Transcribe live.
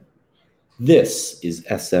This is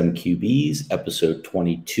SMQB's episode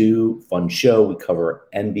 22. Fun show. We cover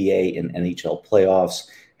NBA and NHL playoffs,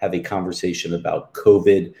 have a conversation about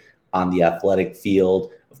COVID on the athletic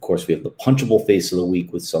field. Of course, we have the punchable face of the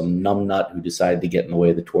week with some numbnut who decided to get in the way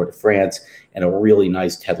of the Tour de France, and a really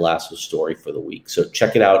nice Ted Lasso story for the week. So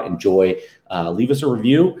check it out, enjoy, leave us a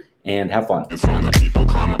review, and have fun. From the people,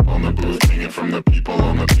 climb up on the booth, singing from the people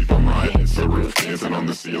on the people. My head's the roof, dancing on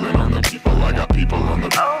the ceiling on the people. I got people on the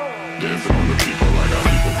dancing on the people. I got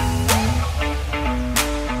people,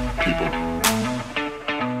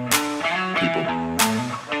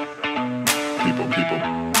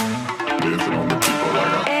 dancing on the people. I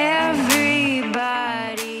got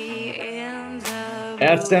everybody in the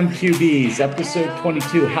SMQB's episode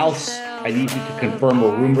 22. House, I need you to confirm a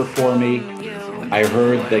rumor for me. I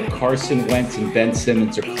heard that Carson Wentz and Ben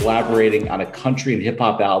Simmons are collaborating on a country and hip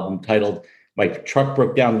hop album titled My Truck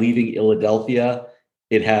Broke Down Leaving Philadelphia.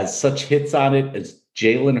 It has such hits on it as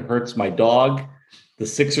Jalen Hurts My Dog, The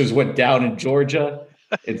Sixers Went Down in Georgia,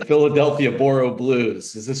 and Philadelphia Boro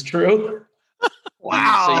Blues. Is this true?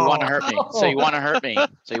 Wow. So you want to hurt me. All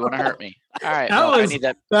right. I need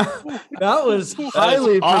that. That was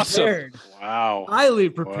highly prepared. Wow. Highly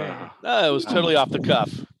prepared. No, it was totally off the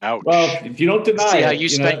cuff. Ouch. Well, if you don't deny See how it, you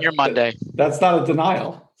spent your Monday. That's not a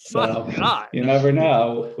denial. So you never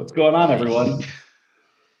know. What's going on, everyone?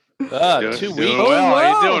 2 Doing weeks. well.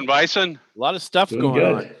 How you doing, Bison? A lot of stuff Doing going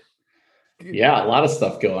good. on. Yeah, a lot of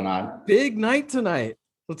stuff going on. Big night tonight.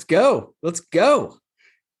 Let's go.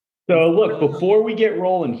 So look, before we get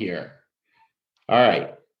rolling here, all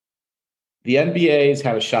right, the NBA's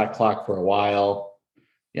had a shot clock for a while.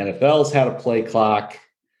 The NFL's had a play clock.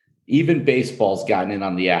 Even baseball's gotten in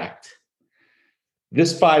on the act.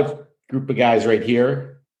 This five group of guys right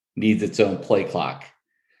here needs its own play clock.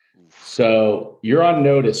 So you're on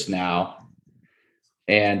notice now,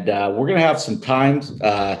 and we're going to have some times,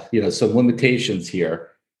 some limitations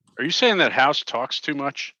here. Are you saying that House talks too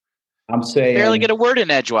much? I'm saying Barely get a word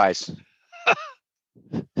in edgewise.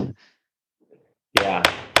 Yeah.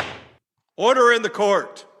 Order in the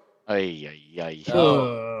court. Ay.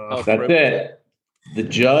 That's it. The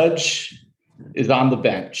judge is on the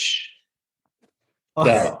bench.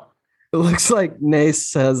 So, It looks like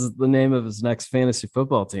Nace has the name of his next fantasy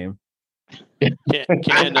football team. Can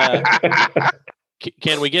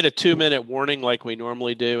we get a 2-minute warning like we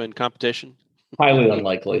normally do in competition? highly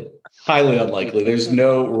unlikely. There's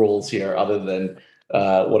no rules here other than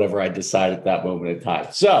whatever I decide at that moment in time.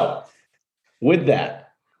 So with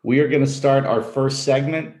that, we are going to start our first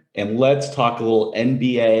segment, and let's talk a little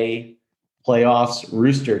NBA playoffs.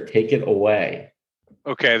 Rooster, take it away.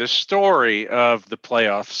 Okay, the story of the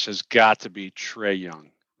playoffs has got to be Trae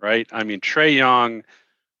Young, right? I mean, Trae Young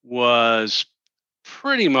was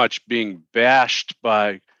pretty much being bashed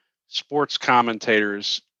by sports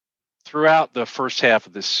commentators throughout the first half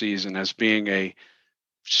of this season as being a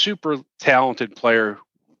super talented player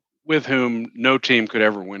with whom no team could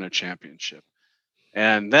ever win a championship.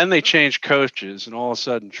 And then they changed coaches, and all of a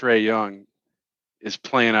sudden Trae Young is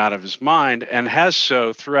playing out of his mind and has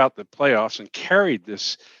so throughout the playoffs and carried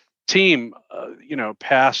this team,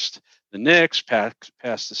 past the Knicks, past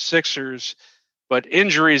the Sixers. But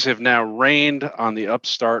injuries have now reigned on the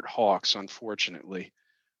upstart Hawks, unfortunately.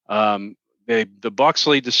 The Bucks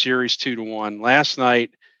lead the series 2-1. Last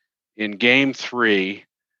night in Game 3,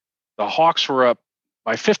 the Hawks were up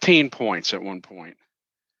by 15 points at one point.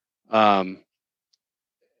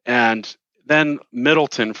 And then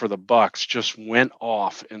Middleton for the Bucks just went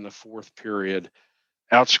off in the fourth period,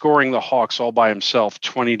 outscoring the Hawks all by himself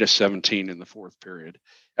 20-17 in the fourth period.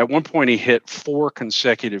 At one point, he hit 4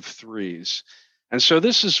 consecutive threes. And so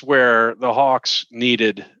this is where the Hawks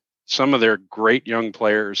needed some of their great young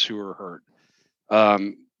players who were hurt.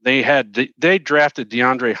 They drafted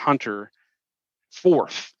DeAndre Hunter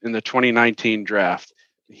 4th in the 2019 draft.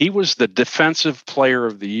 He was the defensive player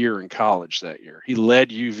of the year in college that year. He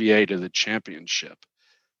led UVA to the championship.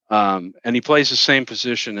 And he plays the same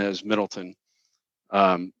position as Middleton,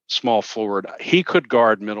 small forward. He could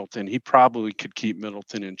guard Middleton. He probably could keep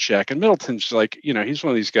Middleton in check. And Middleton's like, he's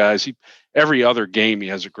one of these guys. Every other game, he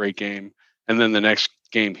has a great game. And then the next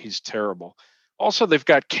game, he's terrible. Also, they've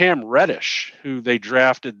got Cam Reddish, who they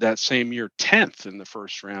drafted that same year 10th in the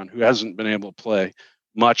first round, who hasn't been able to play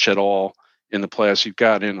much at all in the playoffs. He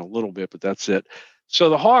got in a little bit, but that's it. So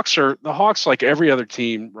the Hawks, like every other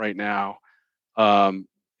team right now,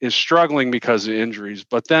 is struggling because of injuries.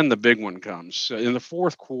 But then the big one comes. So in the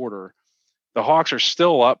fourth quarter, the Hawks are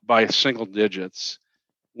still up by single digits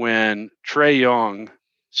when Trae Young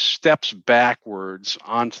steps backwards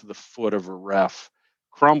onto the foot of a ref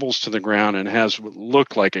crumbles to the ground and has what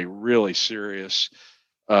looked like a really serious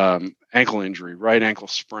ankle injury, right ankle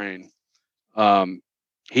sprain.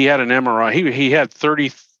 He had an MRI. He had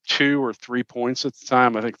 32 or 3 points at the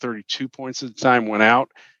time. I think 32 points at the time. Went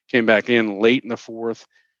out, came back in late in the fourth,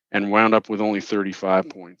 and wound up with only 35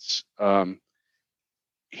 points.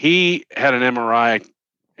 He had an MRI,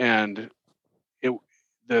 and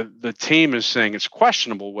the team is saying it's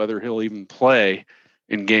questionable whether he'll even play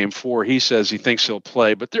in Game 4. He says he thinks he'll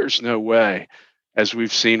play, but there's no way, as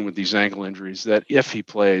we've seen with these ankle injuries, that if he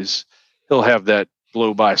plays, he'll have that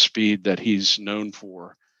blow-by speed that he's known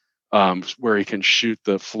for, where he can shoot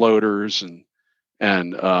the floaters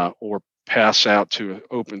and or pass out to an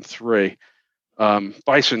open three.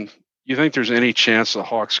 Bison, you think there's any chance the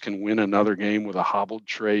Hawks can win another game with a hobbled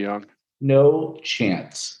Trae Young? No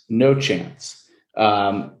chance. No chance.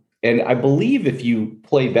 And I believe if you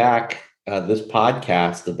play back this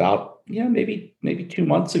podcast about maybe 2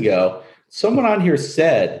 months ago, someone on here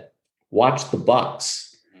said, "Watch the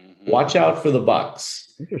Bucks. Watch out for the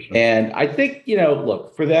Bucks." And I think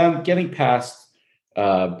look, for them getting past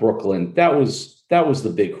Brooklyn, that was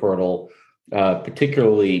the big hurdle.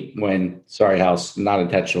 Particularly when, sorry, House, not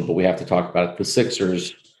intentional, but we have to talk about it. The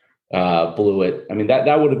Sixers blew it. I mean,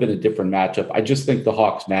 that would have been a different matchup. I just think the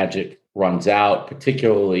Hawks' magic runs out,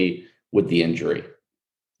 particularly with the injury.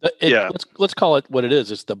 Let's call it what it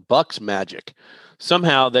is. It's the Bucks' magic.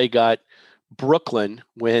 Somehow they got Brooklyn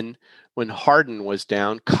when Harden was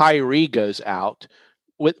down. Kyrie goes out.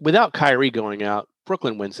 Without Kyrie going out,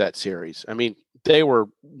 Brooklyn wins that series. I mean, they were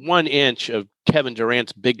 1 inch of Kevin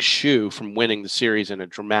Durant's big shoe from winning the series in a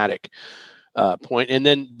dramatic point. And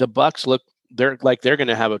then the Bucks they're going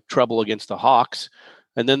to have a trouble against the Hawks.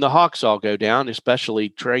 And then the Hawks all go down, especially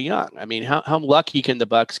Trae Young. I mean, how lucky can the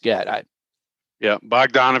Bucks get?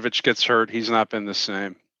 Bogdanovich gets hurt. He's not been the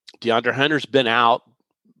same. DeAndre Hunter's been out.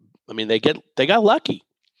 I mean, they got lucky.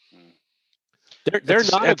 They're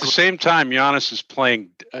not at the same time. Giannis is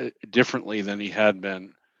playing differently than he had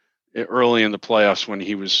been early in the playoffs when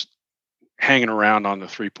he was hanging around on the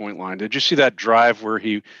 3-point line. Did you see that drive where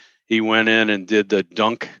he went in and did the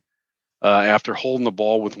dunk after holding the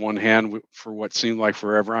ball with one hand for what seemed like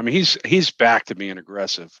forever? I mean, he's back to being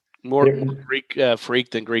aggressive. More Greek freak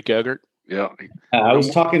than Greek yogurt. Yeah. I was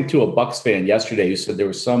talking to a Bucks fan yesterday who said there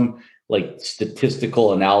was some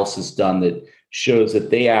statistical analysis done that shows that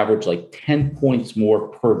they average 10 points more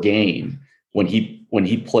per game when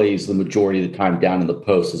he plays the majority of the time down in the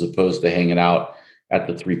post as opposed to hanging out at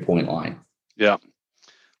the 3-point line. Yeah.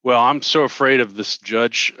 Well, I'm so afraid of this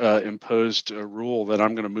judge imposed rule that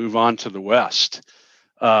I'm going to move on to the West.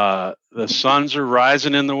 The Suns are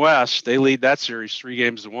rising in the West. They lead that series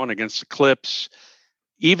 3-1 against the Clips,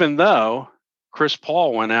 even though Chris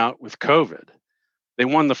Paul went out with COVID. They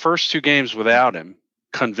won the first 2 games without him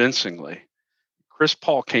convincingly. Chris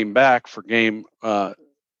Paul came back for game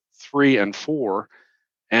 3 and 4,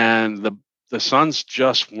 and the Suns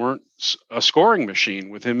just weren't a scoring machine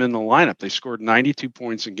with him in the lineup. They scored 92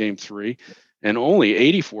 points in game 3 and only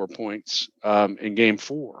 84 points in game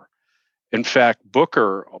 4. In fact,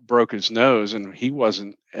 Booker broke his nose, and he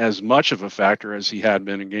wasn't as much of a factor as he had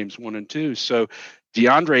been in games 1 and 2. So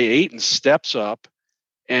DeAndre Ayton steps up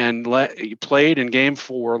and he played in game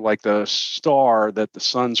 4 like the star that the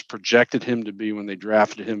Suns projected him to be when they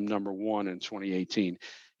drafted him number 1 in 2018.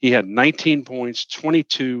 He had 19 points,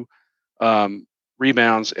 22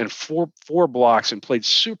 rebounds, and four blocks, and played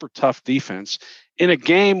super tough defense in a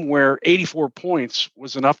game where 84 points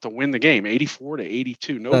was enough to win the game,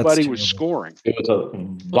 84-82. Nobody was scoring. It was a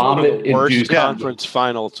vomit worst conference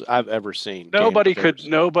finals I've ever seen. Nobody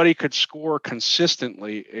could score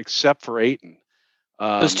consistently except for Ayton.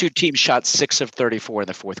 Those two teams shot 6 of 34 in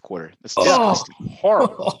the fourth quarter. That's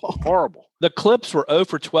horrible. The Clips were 0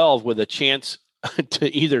 for 12 with a chance to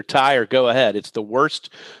either tie or go ahead. It's the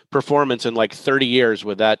worst performance in 30 years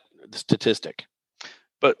with that statistic.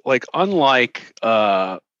 But unlike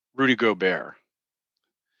Rudy Gobert,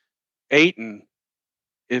 Ayton,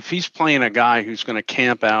 if he's playing a guy who's going to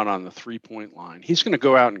camp out on the 3-point line, he's going to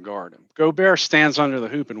go out and guard him. Gobert stands under the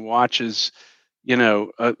hoop and watches, the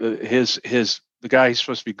guy he's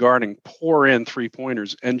supposed to be guarding pour in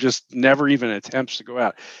 3-pointers and just never even attempts to go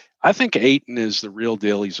out. I think Ayton is the real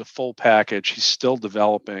deal. He's a full package. He's still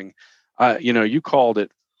developing. You called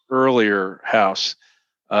it earlier, House.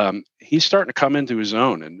 He's starting to come into his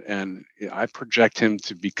own, and I project him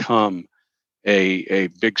to become a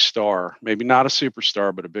big star. Maybe not a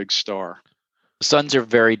superstar, but a big star. The Suns are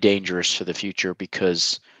very dangerous for the future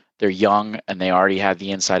because they're young and they already have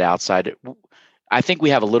the inside outside. I think we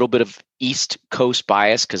have a little bit of East Coast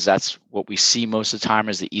bias because that's what we see most of the time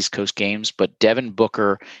as the East Coast games. But Devin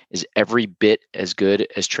Booker is every bit as good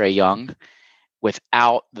as Trae Young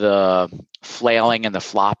without the flailing and the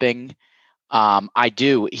flopping. I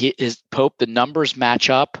do. Pope, the numbers match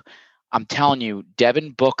up. I'm telling you,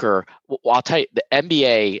 Devin Booker. Well, I'll tell you, the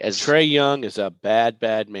NBA as Trae Young is a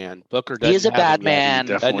bad man. Booker doesn't. He is a have bad him yet. man.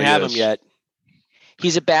 He doesn't have him yet.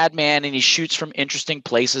 He's a bad man, and he shoots from interesting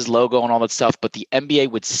places, logo and all that stuff. But the NBA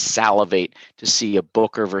would salivate to see a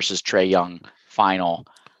Booker versus Trae Young final.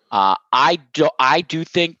 I do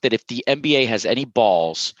think that if the NBA has any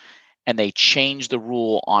balls and they change the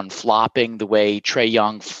rule on flopping the way Trae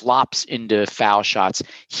Young flops into foul shots,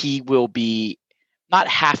 he will be not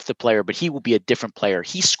half the player, but he will be a different player.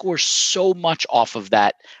 He scores so much off of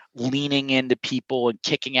that leaning into people and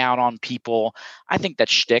kicking out on people. I think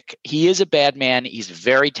that's shtick. He is a bad man. He's a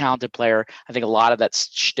very talented player. I think a lot of that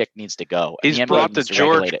shtick needs to go. He's brought the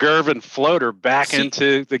George Gervin floater back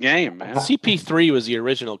into the game, man. CP3 was the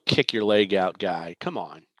original kick your leg out guy. Come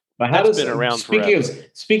on. But how does, been around speaking of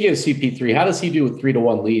CP3, how does he do with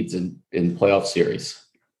 3-1 leads in playoff series?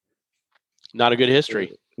 Not a good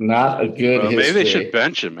history. Not a good history. Maybe they should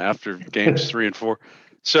bench him after games 3 and 4.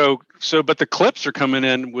 But the Clips are coming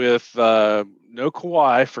in with no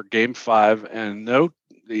Kawhi for Game 5, and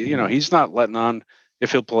he's not letting on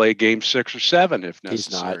if he'll play Game 6 or 7 if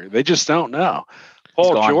necessary. They just don't know.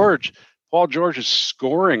 Paul George is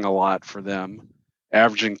scoring a lot for them,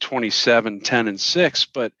 averaging 27, 10, and 6,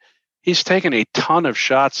 but he's taken a ton of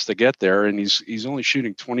shots to get there, and he's only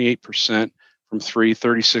shooting 28% from 3,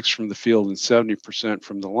 36 from the field, and 70%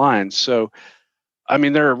 from the line. So, I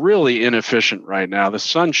mean, they're really inefficient right now. The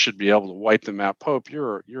Suns should be able to wipe them out. Pope,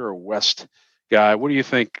 you're a West guy. What do you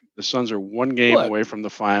think? The Suns are one game away from the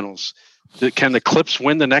finals. Can the Clips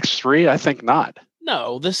win the next 3? I think not.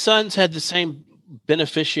 No, the Suns had the same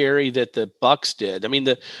beneficiary that the Bucks did. I mean,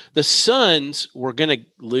 the Suns were going to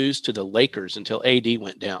lose to the Lakers until AD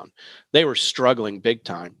went down. They were struggling big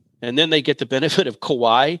time. And then they get the benefit of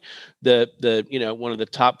Kawhi, the one of the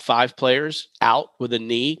top 5 players, out with a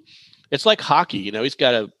knee. It's like hockey. He's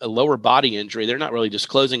got a lower body injury. They're not really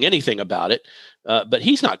disclosing anything about it, but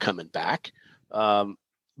he's not coming back.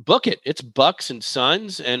 Book it. It's Bucks and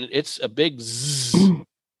Suns, and it's a big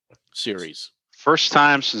series. First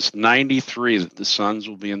time since '93 that the Suns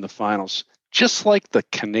will be in the finals, just like the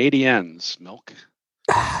Canadiens, Milk.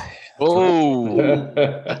 Oh, is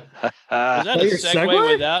that a segue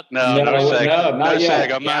with that? No, not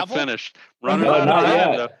yet. I'm not finished. I'm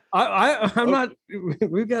not.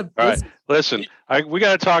 We've got. All right, listen. We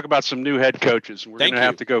got to talk about some new head coaches. We're going to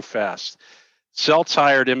have to go fast. Celts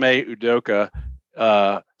hired Ime Udoka,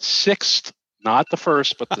 6th, not the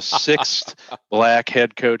first, but the 6th black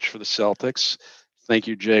head coach for the Celtics. Thank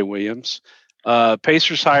you, Jay Williams.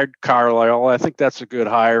 Pacers hired Carlisle. I think that's a good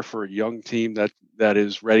hire for a young team that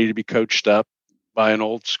is ready to be coached up by an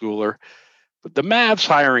old schooler. But the Mavs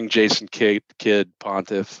hiring Jason Kidd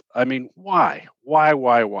Pontiff, I mean, why?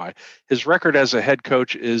 His record as a head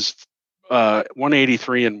coach is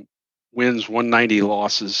 183 and wins, 190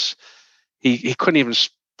 losses. He couldn't even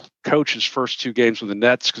coach his first 2 games with the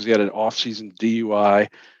Nets because he had an off-season DUI.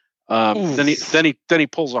 Then he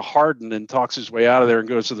pulls a Harden and talks his way out of there and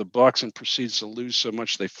goes to the Bucks and proceeds to lose so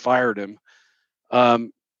much they fired him.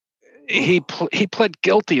 He pled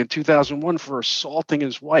guilty in 2001 for assaulting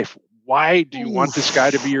his wife. Why do you want this guy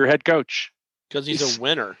to be your head coach? Because he's a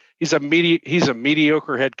winner. He's a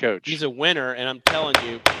mediocre head coach. He's a winner, and I'm telling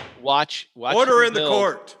you, watch. Order in the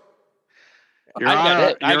court. Your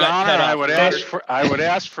Honor, I would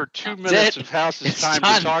ask for 2 minutes of House's time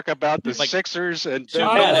to talk about the Sixers and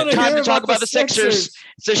time to talk about the Sixers.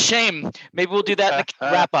 It's a shame. Maybe we'll do that in the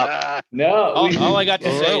wrap up. No. All I got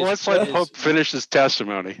to say let's let Pope finish his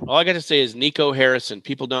testimony. All I got to say is Nico Harrison.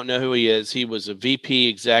 People don't know who he is. He was a VP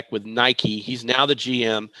exec with Nike. He's now the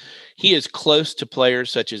GM. He is close to players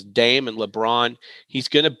such as Dame and LeBron. He's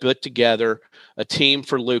going to put together a team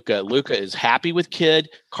for Luka. Luka is happy with Kidd.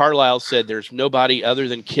 Carlisle said there's nobody other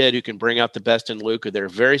than Kidd who can bring out the best in Luka. They're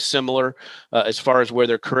very similar as far as where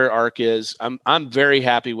their career arc is. I'm very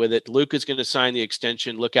happy with it. Luka's going to sign the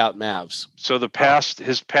extension. Look out, Mavs. So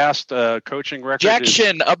his past coaching record.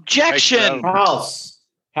 Objection.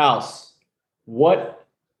 House. What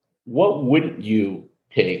wouldn't you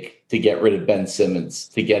take to get rid of Ben Simmons,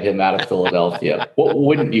 to get him out of Philadelphia? What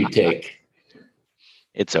wouldn't you take?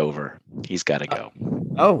 It's over. He's got to go.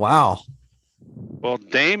 Oh, wow. Well,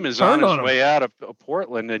 Dame is on his way out of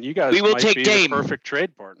Portland, and you guys might be the perfect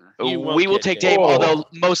trade partner. We will take Dame, although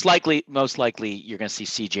most likely you're going to see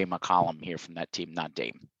CJ McCollum here from that team, not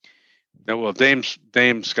Dame. Yeah, well, Dame's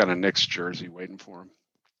got a Knicks jersey waiting for him.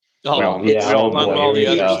 Oh, Well, it's yeah, among boy, all the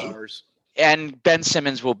here we other go. stars. And Ben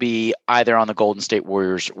Simmons will be either on the Golden State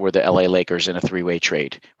Warriors or the LA Lakers in a three-way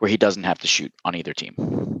trade where he doesn't have to shoot on either team.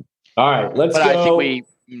 All right, let's But go. I think we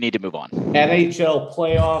need to move on. NHL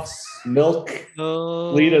playoffs. Milk,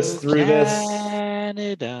 lead us through this.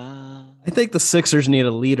 Canada. I think the Sixers need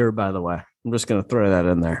a leader, by the way. I'm just going to throw that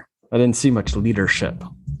in there. I didn't see much leadership.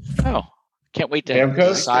 Oh, can't wait to Stamkos?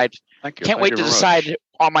 decide. Thank you. Can't Thank wait you to very much. decide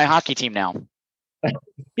on my hockey team now.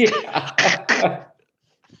 Yeah.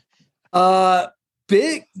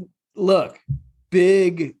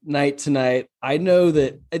 Big night tonight. I know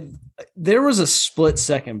that there was a split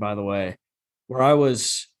second, by the way, where I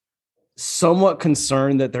was somewhat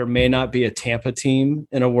concerned that there may not be a Tampa team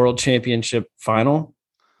in a world championship final.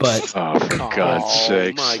 But Oh, for God's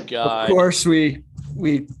sakes. my of God. course, we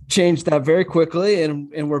changed that very quickly,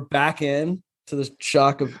 and we're back in to the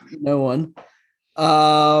shock of no one.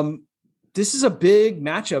 This is a big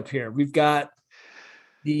matchup here. We've got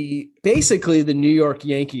basically the New York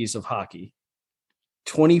Yankees of hockey,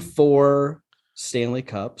 24 Stanley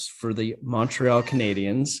Cups for the Montreal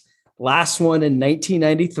Canadiens. Last one in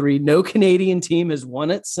 1993. No Canadian team has won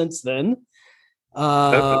it since then.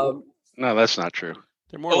 No, that's not true.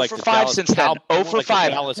 They're more 0 like for the 5 Dallas since then. Cow- 0 more for like the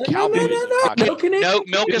 5. Dallas No, Cowboys of hockey. no Canadian. No,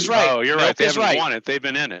 Milk is right. Oh, you're right. Milk They is haven't right. won it. They've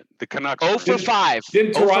been in it. The Canucks. 0 are for in it. 5.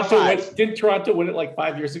 Didn't 0 for Toronto 5. win? Didn't Toronto win it like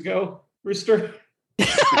 5 years ago, Rooster? Yeah,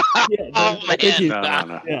 Oh, I think man.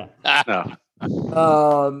 No. yeah.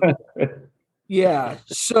 No. Yeah.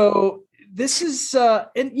 So this is,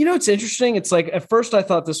 and it's interesting. It's like at first I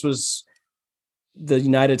thought this was the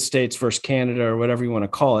United States versus Canada or whatever you want to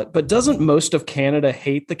call it, but doesn't most of Canada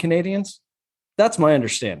hate the Canadians? That's my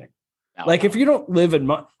understanding. No. Like if you don't live in,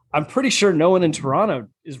 I'm pretty sure no one in Toronto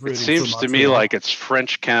is It rooting. seems for to me Montreal. like it's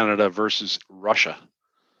French Canada versus Russia.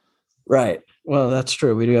 Right. Well, that's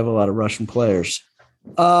true. We do have a lot of Russian players.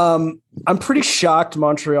 I'm pretty shocked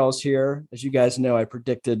Montreal's here. As you guys know, I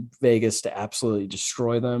predicted Vegas to absolutely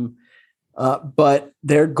destroy them. But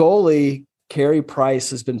their goalie, Carey Price,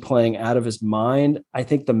 has been playing out of his mind. I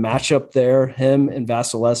think the matchup there, him and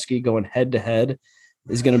Vasilevsky going head to head,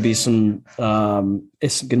 is going to be some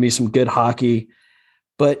it's going to be some good hockey.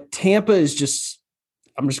 But Tampa is just,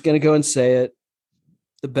 I'm just going to go and say it,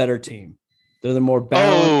 the better team. They're the more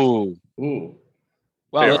balanced. Oh, Ooh.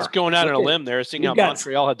 Well, They it's are. going out on a Look at- limb there, seeing we've how got-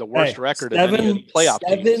 Montreal had the worst record of any of seven the playoff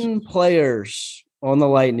teams. players on the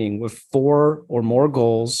Lightning with 4 or more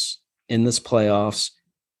goals in this playoffs.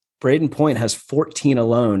 Braden Point has 14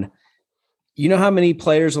 alone. You know how many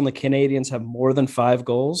players on the Canadians have more than 5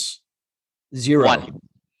 goals? 0. 1.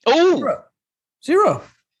 Oh, Zero. 0.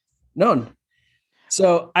 None.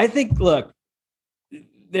 So I think, look,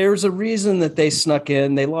 there's a reason that they snuck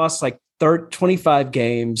in. They lost like 25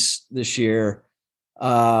 games this year.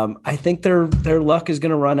 I think their luck is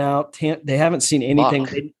going to run out. They haven't seen anything.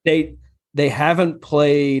 Luck. They haven't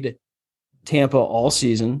played Tampa all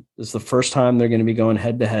season. This is the first time they're going to be going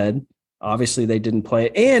head to head. Obviously, they didn't play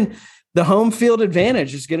it. And the home field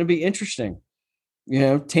advantage is going to be interesting.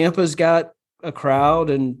 Tampa's got a crowd,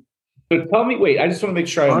 and So tell me, wait, I just want to make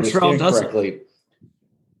sure I Montreal understand doesn't. correctly.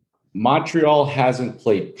 Montreal hasn't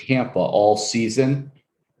played Tampa all season.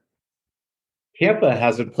 Tampa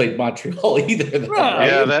hasn't played Montreal either. though, Right.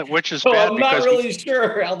 Yeah, which is So bad I'm not because really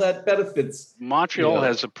sure how that benefits. Montreal Yeah.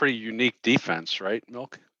 has a pretty unique defense, right,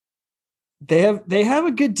 Milk? they have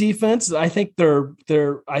a good defense. I think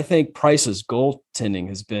I think Price's goaltending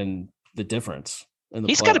has been the difference in the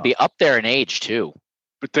he's got to playoffs. be up there in age too.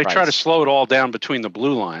 But they try to Price. slow it all down between the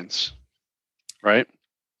blue lines, right?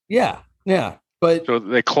 Yeah. But So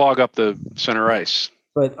they clog up the center ice.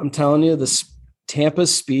 I'm telling you, this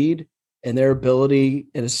Tampa's speed and their ability,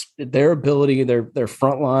 their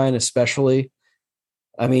front line, especially.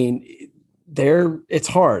 I mean, it's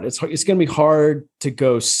hard. It's going to be hard to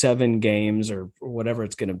go 7 games or whatever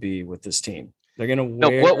it's going to be with this team. They're going to No,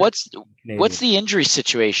 wear. what's Canadian. the injury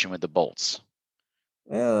situation with the Bolts?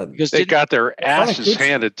 Because They didn't, got their Funny, asses kids-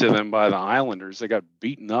 handed to them by the Islanders. They got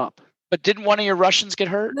beaten up. but didn't one of your Russians get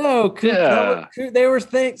hurt? No, Yeah. they were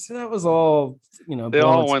things. That was all, They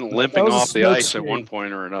all went that limping was a off the smoke ice at screen. one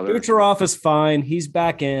point or another. Kucherov is fine. He's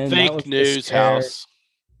back in. That was Fake the news scare. house.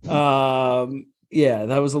 Yeah,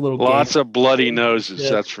 that was a little Lots game. of bloody noses, Yeah.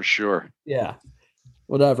 that's for sure. Yeah,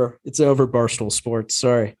 whatever. It's over. Barstool Sports.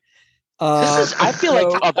 Sorry. I feel so-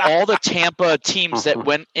 like of all the Tampa teams that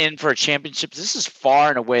went in for a championship, this is far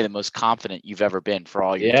and away the most confident you've ever been for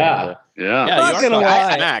all your Yeah. Tampa. Yeah. Yeah, not you are gonna talking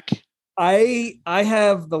lie. smack. I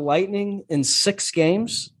have the Lightning in 6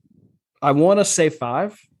 games. I want to say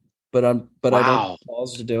 5, but I don't Wow. have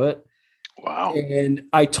balls to do it. Wow. And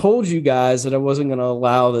I told you guys that I wasn't going to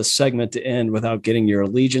allow this segment to end without getting your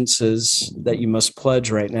allegiances that you must pledge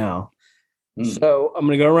right now. So I'm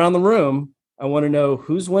going to go around the room. I want to know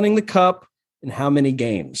who's winning the cup and how many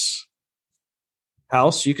games.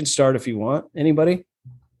 House, you can start if you want. Anybody?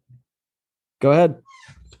 Go ahead.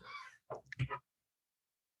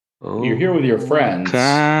 You're here with your friends.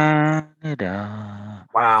 Canada,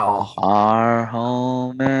 Wow. our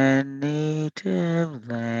home and native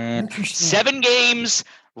land. Interesting. 7 games,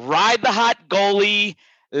 ride the hot goalie,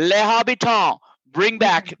 Les Habitants, bring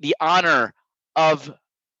back the honor of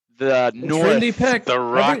the North. Trendy pick. The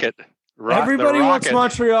Rocket. Everybody the wants Rocket.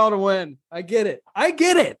 Montreal to win. I get it.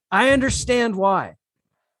 I understand why.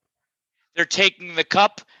 They're taking the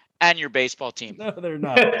cup and your baseball team. No, they're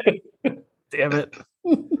not. Damn it.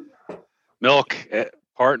 Milk,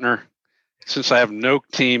 partner. Since I have no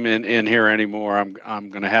team in here anymore, I'm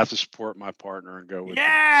going to have to support my partner and go with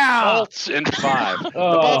the Bolts in 5. The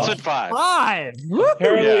Bolts in 5. 5.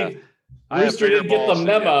 Apparently, I have Rooster bigger didn't get the balls than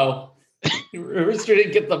you. memo. Rooster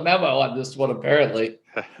didn't get the memo on this one, apparently.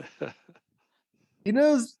 He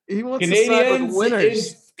knows he wants to side with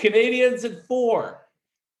winners. Canadians in 4.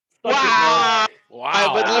 Wow. Wow.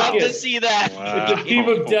 I would love to Rocket. see that. Wow. It's a team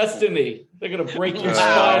of destiny. They're going to break your Wow.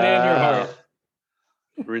 spine and your heart.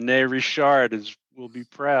 Rene Richard will be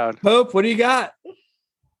proud. Pope, what do you got?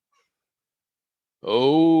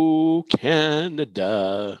 Oh,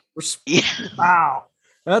 Canada. Yeah. Wow.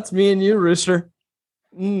 That's me and you, Rooster.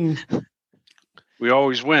 We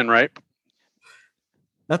always win, right?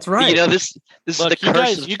 That's right. You know, this is Look, the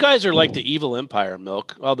curse. you guys are like the evil empire,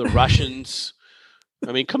 Milk. All the Russians.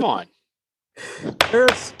 I mean, come on.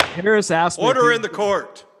 Harris asked me Order in the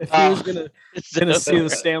court. if he was gonna It's see over. the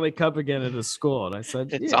Stanley Cup again at his school, and I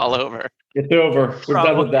said, It's yeah. all over. It's over. We're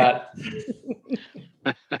done with that.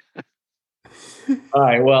 All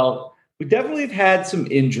right. Well, we definitely have had some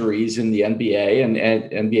injuries in the NBA and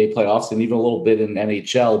NBA playoffs and even a little bit in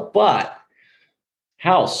NHL. But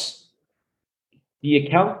House, do you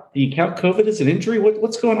count COVID as an injury?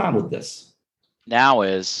 What's going on with this? Now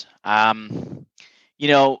is, you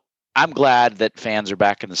know, I'm glad that fans are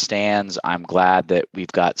back in the stands. I'm glad that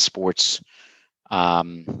we've got sports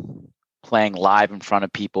playing live in front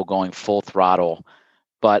of people, going full throttle.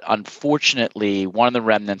 But unfortunately, one of the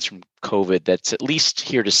remnants from COVID that's at least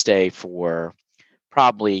here to stay for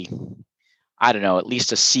probably, I don't know, at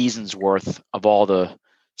least a season's worth of all the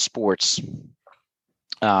sports,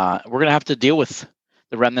 we're going to have to deal with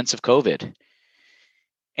the remnants of COVID.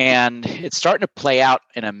 And it's starting to play out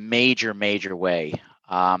in a major, major way.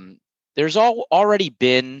 There's already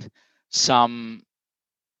been some,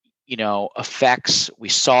 effects. We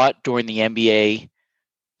saw it during the NBA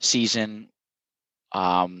season.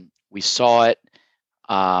 We saw it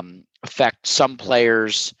affect some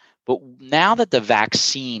players. But now that the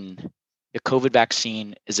COVID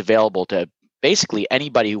vaccine is available to basically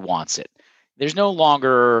anybody who wants it, there's no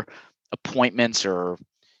longer appointments or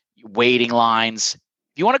waiting lines.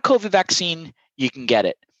 If you want a COVID vaccine, you can get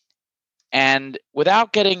it. And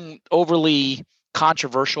without getting overly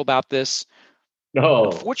controversial about this, No.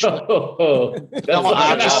 unfortunately,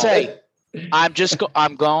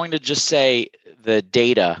 I'm going to just say the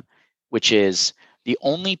data, which is the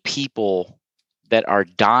only people that are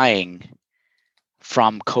dying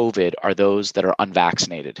from COVID are those that are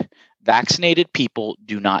unvaccinated. Vaccinated people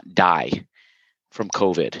do not die from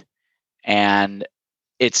COVID. And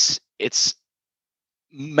it's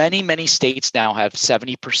many states now have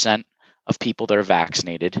 70% of people that are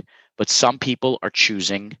vaccinated, but some people are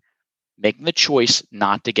making the choice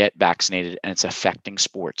not to get vaccinated, and it's affecting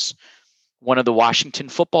sports. One of the Washington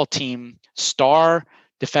football team star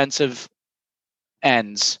defensive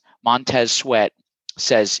ends, Montez Sweat,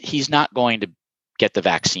 says he's not going to get the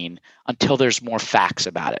vaccine until there's more facts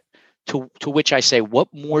about it. To which I say,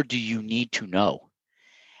 what more do you need to know?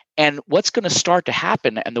 And what's going to start to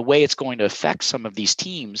happen, and the way it's going to affect some of these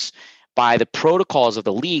teams by the protocols of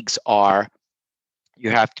the leagues are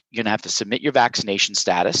you're going to have to submit your vaccination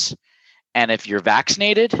status. And if you're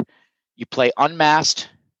vaccinated, you play unmasked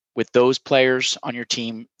with those players on your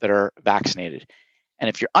team that are vaccinated. And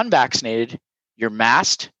if you're unvaccinated, you're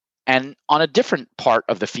masked and on a different part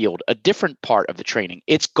of the field, a different part of the training.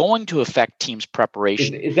 It's going to affect teams'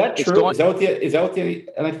 preparation. Is that true? Is that what the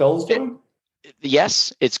NFL is doing?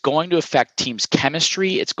 Yes, it's going to affect teams'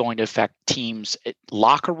 chemistry. It's going to affect teams'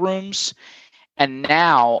 locker rooms. And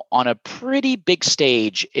now, on a pretty big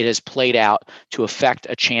stage, it has played out to affect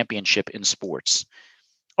a championship in sports.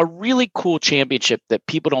 A really cool championship that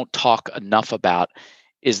people don't talk enough about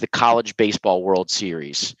is the College Baseball World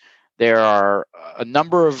Series. There are a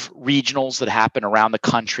number of regionals that happen around the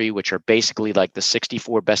country, which are basically like the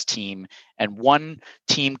 64 best team. And one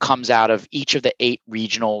team comes out of each of the 8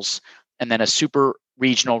 regionals, and then a super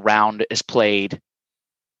regional round is played.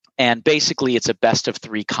 And basically, it's a best of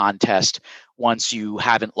 3 contest once you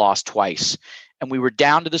haven't lost twice. And we were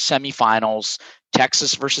down to the semifinals,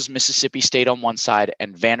 Texas versus Mississippi State on one side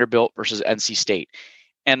and Vanderbilt versus NC State.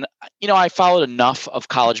 And, I followed enough of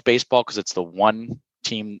college baseball because it's the one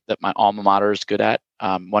team that my alma mater is good at,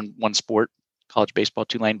 one sport, college baseball,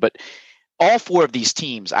 Tulane. But all 4 of these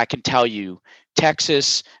teams, I can tell you,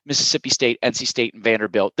 Texas, Mississippi State, NC State, and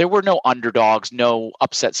Vanderbilt, there were no underdogs, no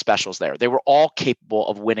upset specials there. They were all capable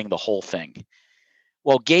of winning the whole thing.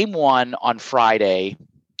 Well, game 1 on Friday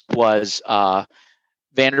was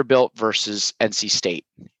Vanderbilt versus NC State.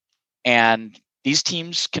 And these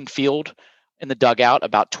teams can field in the dugout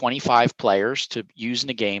about 25 players to use in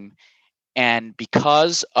a game. And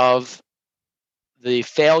because of the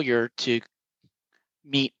failure to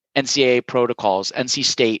meet NCAA protocols, NC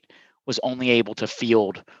State was only able to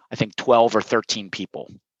field, I think, 12 or 13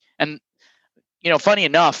 people. And, funny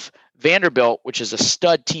enough, Vanderbilt, which is a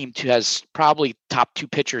stud team who has probably top 2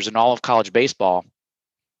 pitchers in all of college baseball,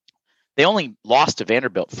 they only lost to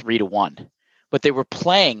Vanderbilt 3-1, but they were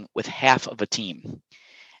playing with half of a team.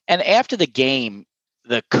 And after the game,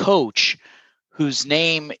 the coach, whose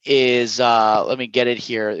name is, let me get it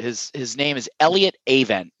here. His name is Elliot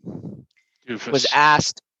Avent, was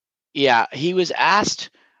asked, he was asked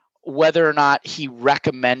whether or not he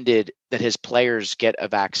recommended that his players get a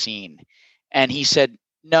vaccine. And he said,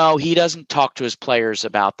 no, he doesn't talk to his players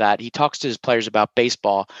about that. He talks to his players about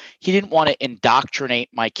baseball. He didn't want to indoctrinate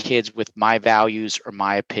my kids with my values or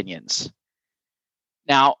my opinions.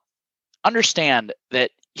 Now, understand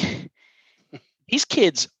that these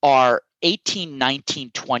kids are 18,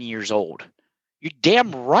 19, 20 years old. You're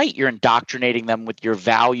damn right you're indoctrinating them with your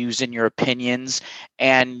values and your opinions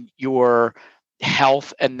and your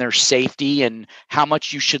health and their safety and how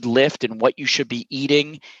much you should lift and what you should be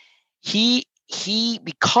eating. He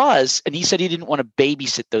said he didn't want to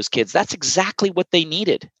babysit those kids. That's exactly what they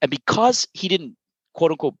needed. And because he didn't,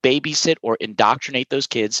 quote unquote, babysit or indoctrinate those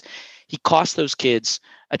kids, he cost those kids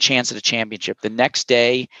a chance at a championship. The next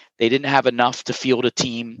day, they didn't have enough to field a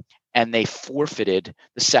team, and they forfeited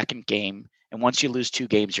the second game. And once you lose 2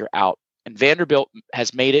 games, you're out. And Vanderbilt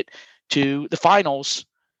has made it to the finals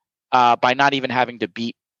by not even having to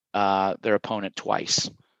beat their opponent twice.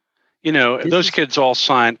 Those kids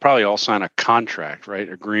probably all sign a contract, right?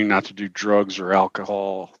 Agreeing not to do drugs or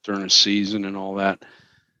alcohol during a season and all that.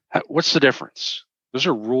 What's the difference? Those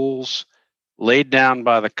are rules laid down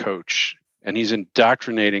by the coach, and he's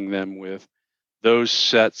indoctrinating them with those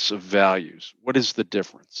sets of values. What is the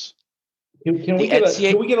difference? Can we get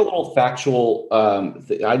a little factual?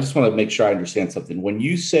 I just want to make sure I understand something. When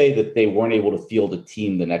you say that they weren't able to field a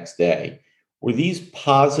team the next day, were these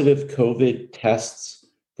positive COVID tests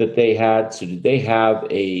that they had? So did they have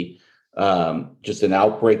a just an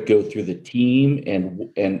outbreak go through the team?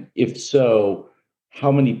 And if so,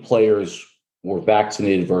 how many players were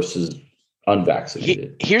vaccinated versus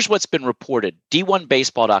unvaccinated? Here's what's been reported.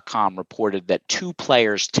 D1baseball.com reported that 2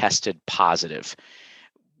 players tested positive.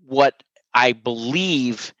 What I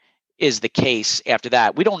believe is the case after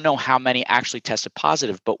that. We don't know how many actually tested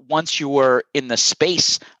positive, but once you are in the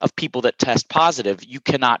space of people that test positive, you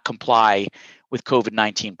cannot comply with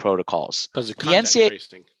COVID-19 protocols. Because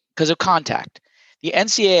of contact. The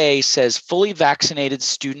NCAA says fully vaccinated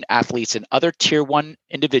student athletes and other Tier 1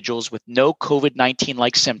 individuals with no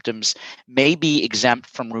COVID-19-like symptoms may be exempt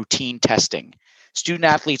from routine testing. Student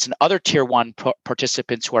athletes and other Tier 1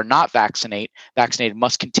 participants who are not vaccinated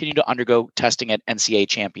must continue to undergo testing at NCAA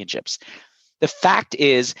championships. The fact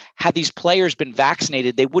is, had these players been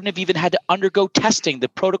vaccinated, they wouldn't have even had to undergo testing. The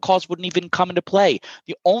protocols wouldn't even come into play.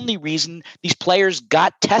 The only reason these players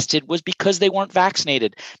got tested was because they weren't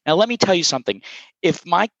vaccinated. Now, let me tell you something. If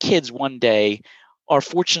my kids one day are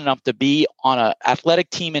fortunate enough to be on an athletic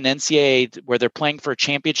team in NCAA where they're playing for a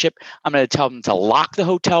championship, I'm going to tell them to lock the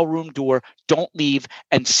hotel room door, don't leave,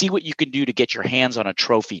 and see what you can do to get your hands on a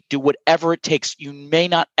trophy. Do whatever it takes. You may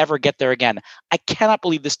not ever get there again. I cannot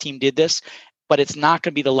believe this team did this, but it's not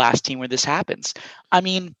going to be the last team where this happens. I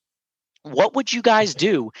mean, what would you guys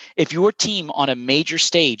do if your team on a major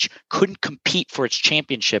stage couldn't compete for its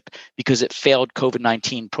championship because it failed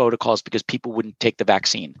COVID-19 protocols because people wouldn't take the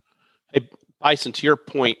vaccine? Hey, Bison, to your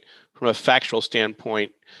point, from a factual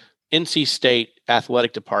standpoint, NC State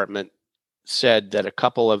athletic department said that a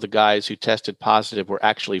couple of the guys who tested positive were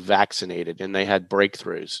actually vaccinated and they had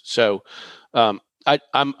breakthroughs. So I'm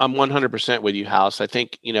 100% with you, House. I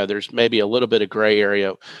think, there's maybe a little bit of gray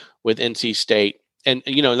area with NC State. And,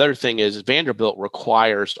 another thing is Vanderbilt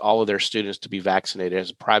requires all of their students to be vaccinated.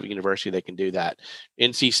 As a private university, they can do that.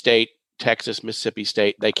 NC State, Texas, Mississippi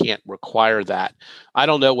State, they can't require that. I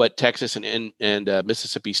don't know what Texas and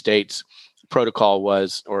Mississippi State's protocol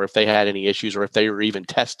was, or if they had any issues, or if they were even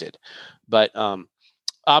tested. But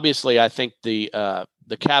obviously, I think the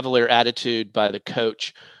cavalier attitude by the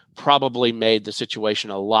coach probably made the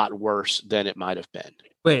situation a lot worse than it might have been.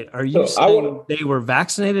 Wait, are you saying they were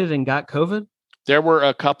vaccinated and got COVID? There were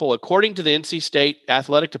a couple, according to the NC State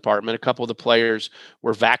athletic department, a couple of the players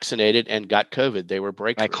were vaccinated and got COVID. They were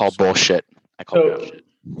breakthroughs. I call bullshit.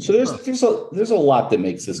 So there's a lot that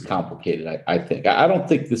makes this complicated. I think. I don't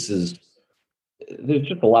think this is. There's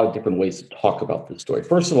just a lot of different ways to talk about this story.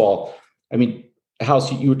 First of all, I mean,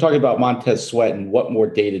 House, you were talking about Montez Sweat, and what more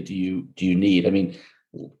data do you need? I mean,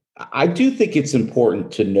 I do think it's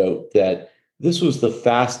important to note that this was the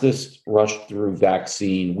fastest rush through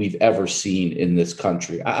vaccine we've ever seen in this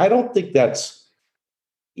country. I don't think that's,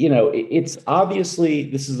 it's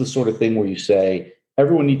obviously, this is the sort of thing where you say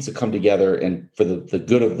everyone needs to come together, and for the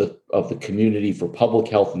good of the community, for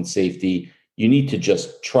public health and safety, you need to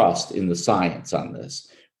just trust in the science on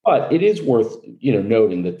this. But it is worth,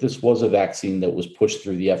 noting that this was a vaccine that was pushed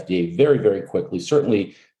through the FDA very, very quickly,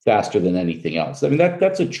 certainly faster than anything else. I mean,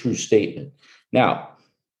 that's a true statement. Now,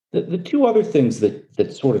 the two other things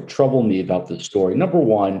that sort of trouble me about this story. Number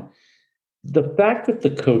one, the fact that the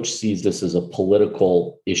coach sees this as a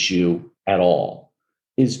political issue at all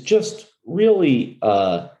is just really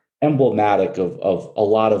emblematic of a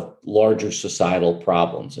lot of larger societal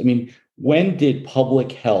problems. I mean, when did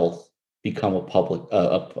public health become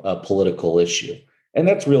a political issue? And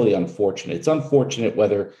that's really unfortunate. It's unfortunate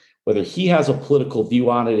whether he has a political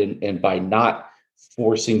view on it, and by not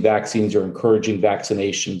forcing vaccines or encouraging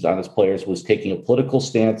vaccinations on his players was taking a political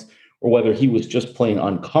stance, or whether he was just plain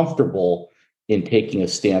uncomfortable in taking a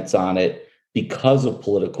stance on it because of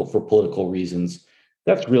political reasons.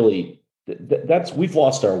 That's really, we've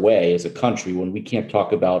lost our way as a country when we can't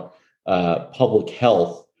talk about public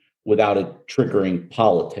health without it triggering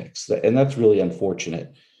politics. And that's really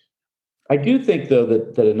unfortunate. I do think, though,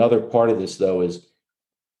 that another part of this, though, is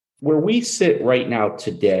where we sit right now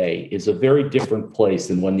today is a very different place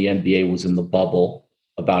than when the NBA was in the bubble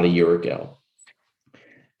about a year ago.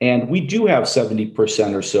 And we do have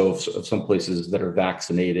 70% or so of some places that are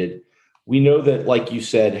vaccinated. We know that, like you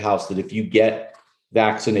said, House, that if you get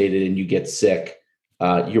vaccinated and you get sick,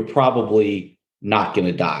 you're probably not going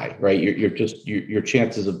to die, right? Your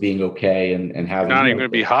chances of being okay and having— You're not even going to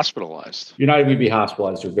be hospitalized. You're not even going to be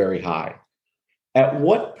hospitalized are very high. At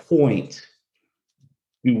what point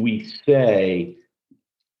do we say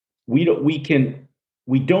we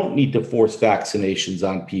don't need to force vaccinations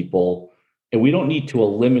on people, and we don't need to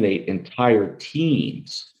eliminate entire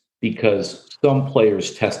teams because some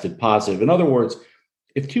players tested positive? In other words,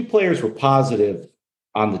 if two players were positive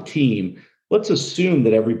on the team, let's assume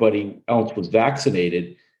that everybody else was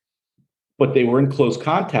vaccinated, but they were in close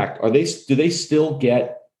contact. Do they still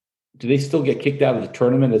get kicked out of the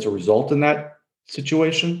tournament as a result in that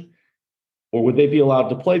situation? Or would they be allowed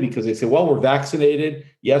to play because they say, well, we're vaccinated.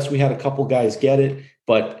 Yes, we had a couple guys get it,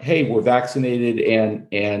 but hey, we're vaccinated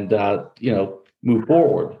and move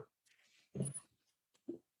forward.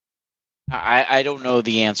 I don't know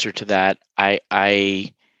the answer to that. I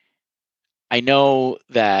know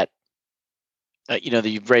that that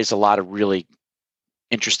you've raised a lot of really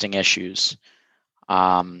interesting issues.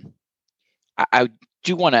 I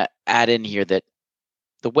do want to add in here that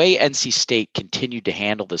the way NC State continued to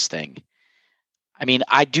handle this thing, I mean,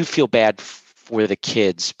 I do feel bad for the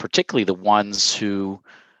kids, particularly the ones who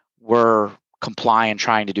were compliant,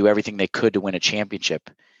 trying to do everything they could to win a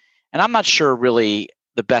championship. And I'm not sure really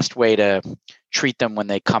the best way to treat them when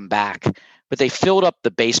they come back, but they filled up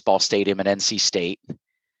the baseball stadium at NC State.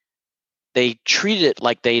 They treated it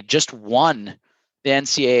like they had just won the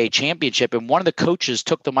NCAA championship. And one of the coaches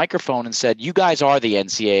took the microphone and said, "You guys are the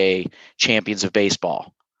NCAA champions of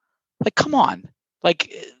baseball." Like, come on.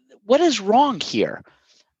 Like, what is wrong here?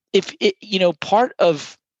 If it, part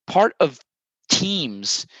of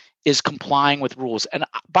teams is complying with rules. And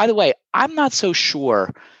by the way, I'm not so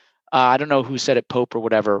sure. I don't know who said it, Pope or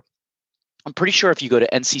whatever. I'm pretty sure if you go to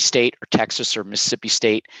NC State or Texas or Mississippi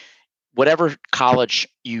State, whatever college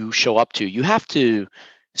you show up to, you have to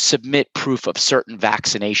submit proof of certain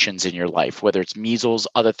vaccinations in your life, whether it's measles,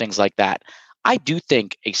 other things like that. I do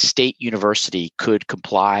think a state university could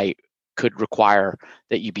require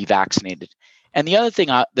that you be vaccinated. And the other thing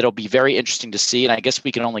that'll be very interesting to see, and I guess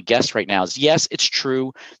we can only guess right now, is yes, it's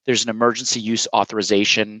true. There's an emergency use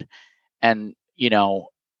authorization, and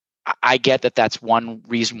I get that that's one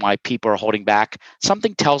reason why people are holding back.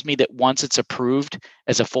 Something tells me that once it's approved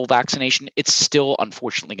as a full vaccination, it's still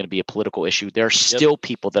unfortunately going to be a political issue. There are still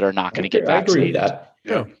people that are not going to get vaccinated. I agree with that.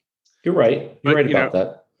 Yeah. You're right. You're right about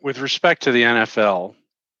that. With respect to the NFL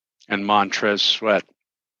and Montrez Sweat,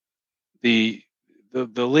 the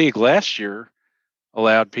league last year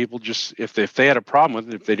allowed people just if they had a problem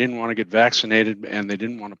with it, if they didn't want to get vaccinated and they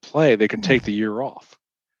didn't want to play, they could take the year off.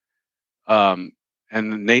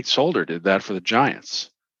 And Nate Solder did that for the Giants.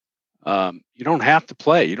 You don't have to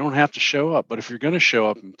play. You don't have to show up. But if you're going to show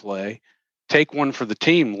up and play, take one for the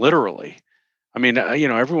team, literally. I mean,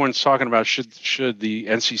 everyone's talking about should the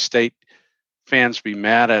NC State fans be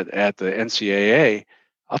mad at the NCAA?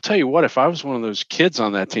 I'll tell you what, if I was one of those kids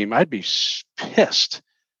on that team, I'd be pissed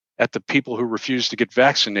at the people who refuse to get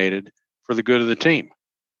vaccinated for the good of the team.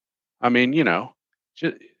 I mean,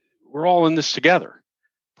 we're all in this together.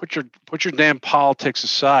 Put your damn politics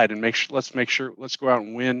aside and let's go out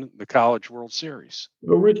and win the College World Series.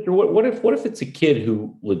 But Richard, what if it's a kid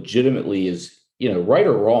who legitimately is, right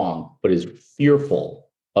or wrong, but is fearful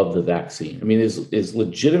of the vaccine? I mean, is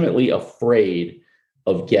legitimately afraid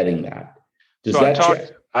of getting that.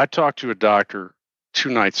 I talked to a doctor 2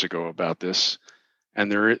 nights ago about this,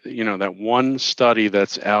 and there, that one study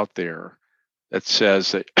that's out there that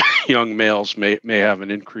says that young males may have an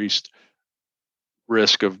increased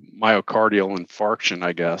risk of myocardial infarction,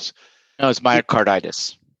 I guess. No, it's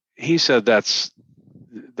myocarditis. He said that's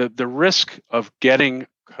the risk of getting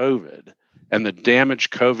COVID and the damage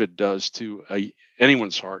COVID does to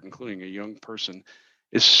anyone's heart, including a young person,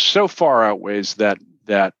 is so far outweighs that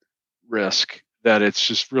risk that it's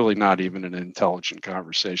just really not even an intelligent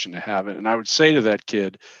conversation to have it. And I would say to that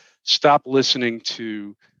kid, stop listening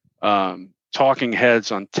to talking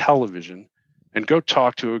heads on television and go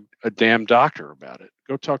talk to a damn doctor about it.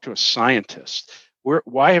 Go talk to a scientist.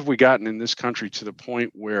 Why have we gotten in this country to the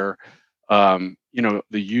point where, the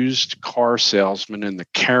used car salesman and the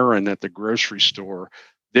Karen at the grocery store,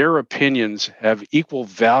 their opinions have equal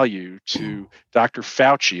value to Dr.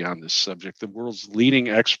 Fauci on this subject, the world's leading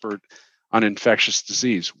expert on infectious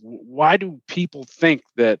disease? Why do people think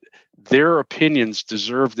that their opinions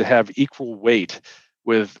deserve to have equal weight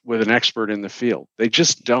with an expert in the field? They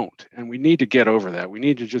just don't. And we need to get over that. We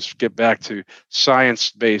need to just get back to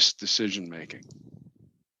science-based decision making.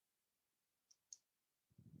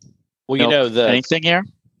 Well, anything here?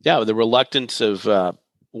 Yeah, the reluctance of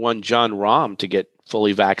one John Rahm to get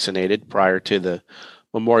fully vaccinated prior to the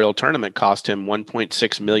Memorial Tournament cost him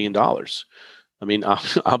 $1.6 million. I mean,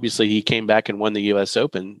 obviously he came back and won the U.S.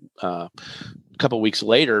 Open a couple of weeks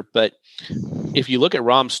later. But if you look at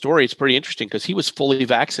Rahm's story, it's pretty interesting because he was fully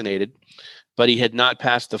vaccinated, but he had not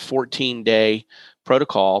passed the 14-day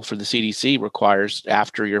protocol for the CDC requires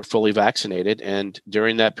after you're fully vaccinated. And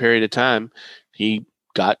during that period of time, he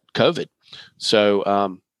got COVID.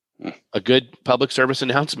 So a good public service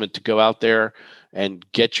announcement to go out there and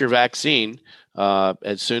get your vaccine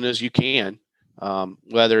as soon as you can,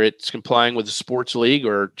 whether it's complying with the sports league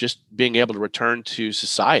or just being able to return to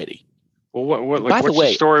society. Well, what's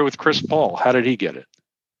the story with Chris Paul? How did he get it?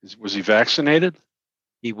 Was he vaccinated?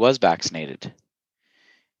 He was vaccinated.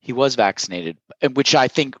 Which I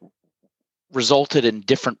think resulted in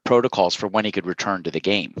different protocols for when he could return to the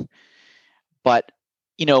game. But,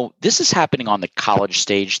 this is happening on the college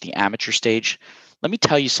stage, the amateur stage. Let me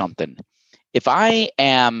tell you something. If I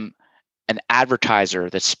am an advertiser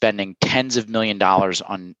that's spending tens of millions of dollars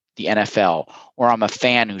on the NFL, or I'm a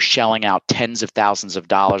fan who's shelling out tens of thousands of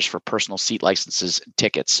dollars for personal seat licenses and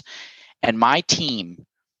tickets, and my team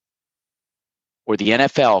or the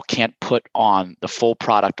NFL can't put on the full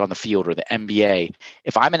product on the field, or the NBA,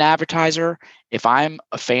 if I'm an advertiser, if I'm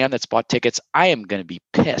a fan that's bought tickets, I am going to be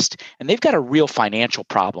pissed. And they've got a real financial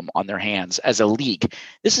problem on their hands as a league.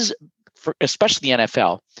 This is, especially the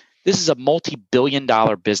NFL, this is a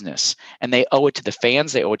multi-billion-dollar business, and they owe it to the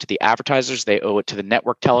fans, they owe it to the advertisers, they owe it to the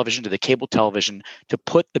network television, to the cable television to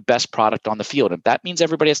put the best product on the field. If that means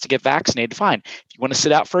everybody has to get vaccinated, fine. If you want to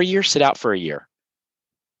sit out for a year, sit out for a year.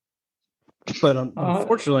 But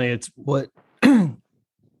unfortunately, it's what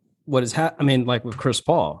is I mean, like with Chris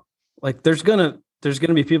Paul, like there's gonna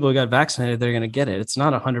be people who got vaccinated, they're gonna get it. It's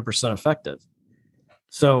not 100% effective.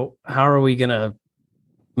 So how are we gonna?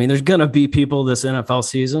 I mean, there's gonna be people this NFL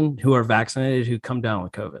season who are vaccinated who come down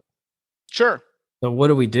with COVID. Sure. So what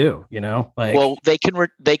do we do? Well, they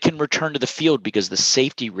can return to the field because the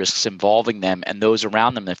safety risks involving them and those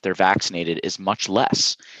around them, if they're vaccinated, is much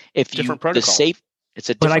less. Different protocol.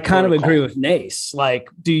 But I kind of agree with Nace. Like,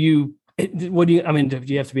 do you have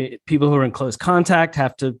to be people who are in close contact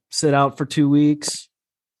have to sit out for 2 weeks,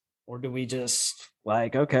 or do we just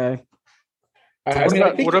Like, okay. I mean,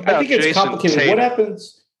 I think it's Jason complicated. Tatum?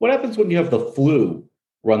 What happens when you have the flu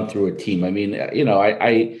run through a team? I mean,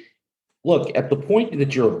 I look at the point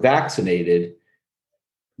that you're vaccinated.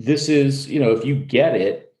 This is, if you get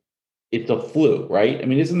it, it's a flu, right? I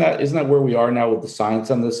mean, isn't that where we are now with the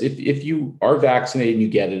science on this? If you are vaccinated and you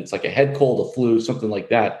get it, it's like a head cold, a flu, something like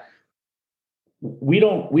that. We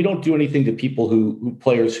don't do anything to people who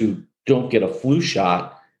players who don't get a flu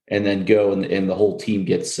shot and then go and the whole team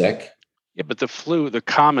gets sick. Yeah, but the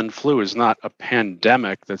common flu is not a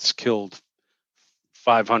pandemic that's killed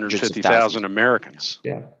 550,000 Americans.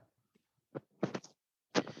 Yeah.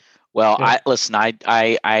 Well, Yeah.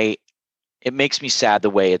 I it makes me sad the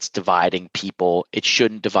way it's dividing people. It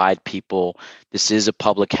shouldn't divide people. This is a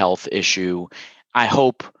public health issue. I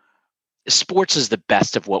hope sports is the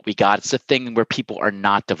best of what we got. It's a thing where people are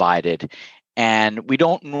not divided. And we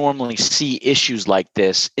don't normally see issues like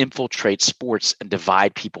this infiltrate sports and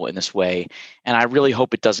divide people in this way. And I really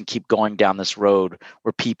hope it doesn't keep going down this road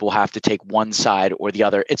where people have to take one side or the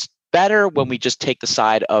other. It's better when we just take the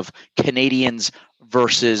side of Canadians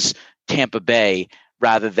versus Tampa Bay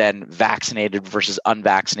rather than vaccinated versus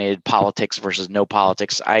unvaccinated, politics versus no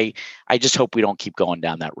politics. I just hope we don't keep going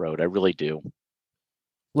down that road. I really do.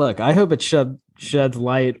 Look, I hope it sheds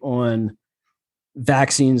light on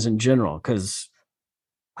vaccines in general, because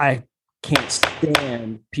I can't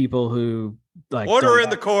stand people who like Order in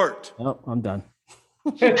the court. Oh, I'm done.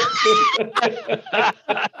 We'll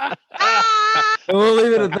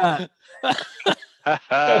leave it at that.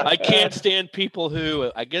 I can't stand people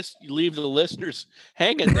who, I guess you leave the listeners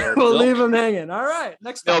hanging there. We'll Bill. leave them hanging. All right.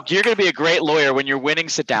 Next time. No, you're going to be a great lawyer. When you're winning,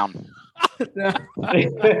 sit down. It's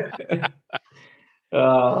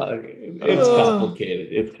complicated.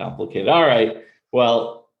 It's complicated. All right.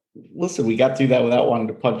 Well, listen, we got through that without wanting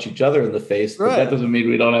to punch each other in the face, but that doesn't mean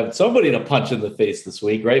we don't have somebody to punch in the face this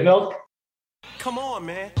week, right, Milk? Come on,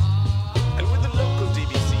 man. And with the local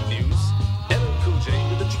DBC news, LL Cool J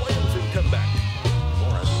with a triumphant comeback.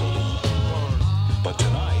 For a solo. But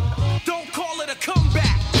tonight, don't call it a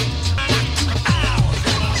comeback.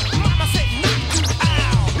 Mama said knock you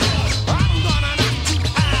out. I'm gonna knock you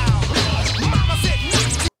out. Mama said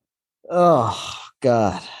knock you. Oh,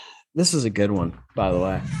 God. This is a good one, by the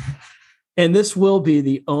way. And this will be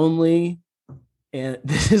the only, and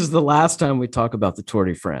this is the last time we talk about the Tour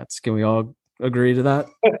de France. Can we all agree to that?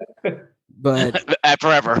 But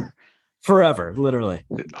forever, literally.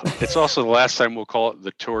 It's also the last time we'll call it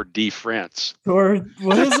the Tour de France.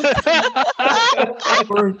 What is it?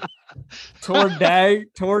 Tour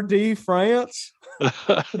de France.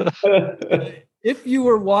 If you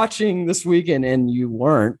were watching this weekend and you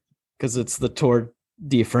weren't, because it's the Tour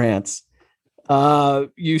de France,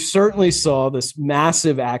 you certainly saw this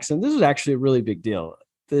massive accident. This was actually a really big deal.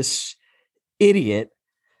 This idiot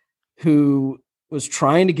who was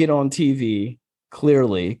trying to get on TV,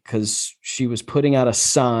 clearly, because she was putting out a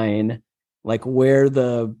sign like where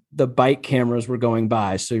the bike cameras were going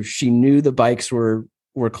by. So she knew the bikes were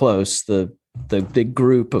close, the big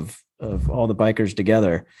group of all the bikers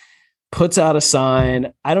together, puts out a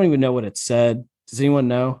sign. I don't even know what it said. Does anyone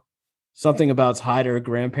know? Something about hide her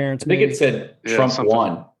grandparents. I think it said Trump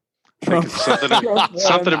won.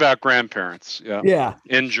 Something about grandparents. Yeah. Yeah.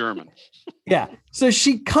 In German. Yeah. So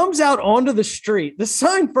she comes out onto the street. The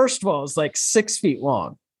sign, first of all, is like 6 feet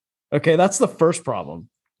long. Okay. That's the first problem.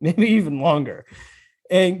 Maybe even longer.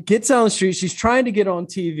 And gets out on the street. She's trying to get on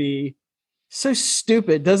TV. So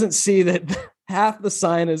stupid. Doesn't see that half the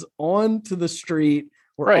sign is onto the street.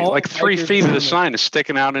 Right. Like 3 feet of the sign is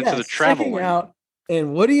sticking out into the travel lane. Out.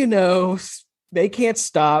 And what do you know? They can't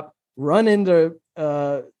stop, run into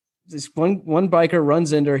this one biker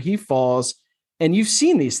runs into her, he falls. And you've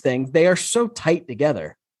seen these things. They are so tight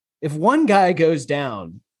together. If one guy goes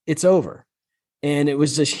down, it's over. And it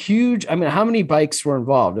was this huge, I mean, how many bikes were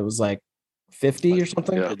involved? It was like 50 or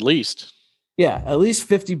something? Yeah, at least. Yeah, at least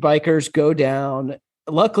 50 bikers go down.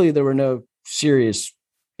 Luckily, there were no serious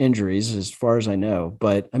injuries as far as I know.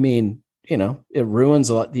 But I mean, it ruins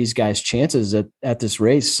a lot these guys' chances at this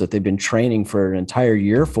race that they've been training for an entire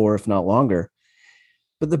year for, if not longer.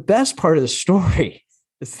 But the best part of the story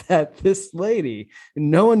is that this lady,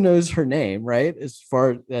 no one knows her name, right? As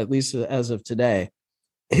far, at least as of today,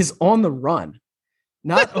 is on the run.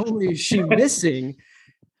 Not only is she missing,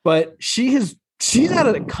 but she's out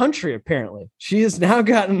of the country, apparently. She has now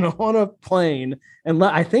gotten on a plane, and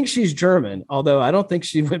I think she's German, although I don't think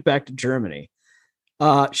she went back to Germany.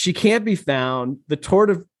 She can't be found. The Tour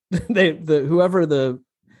de whoever the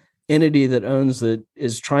entity that owns it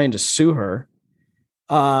is trying to sue her.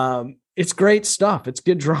 It's great stuff. It's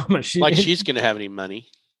good drama. She's going to have any money.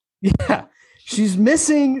 Yeah. she's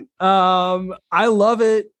missing. I love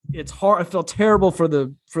it. It's hard. I feel terrible for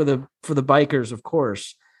the bikers, of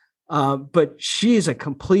course. But she's a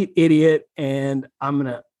complete idiot, and I'm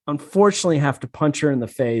gonna unfortunately have to punch her in the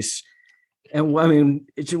face. And I mean,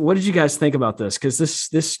 what did you guys think about this? Because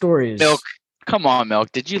this story is Milk. Come on,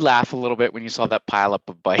 Milk. Did you laugh a little bit when you saw that pileup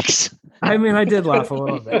of bikes? I mean, I did laugh a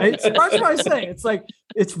little bit. That's what I say. It's like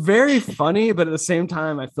it's very funny, but at the same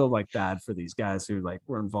time, I feel like bad for these guys who like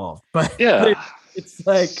were involved. But Yeah, it's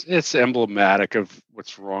like it's emblematic of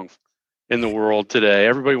what's wrong in the world today.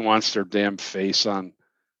 Everybody wants their damn face on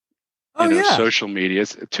social media.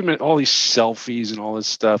 It's too many, all these selfies and all this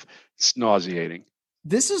stuff. It's nauseating.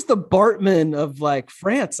 This is the Bartman of like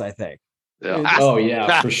France, I think. Yeah. Oh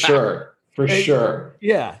yeah, for sure. For sure.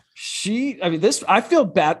 Yeah. I feel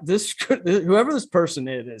bad. Whoever this person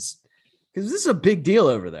is, because this is a big deal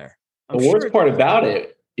over there. The worst part about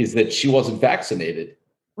it is that she wasn't vaccinated.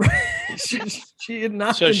 she had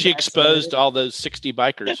not. So she exposed all those 60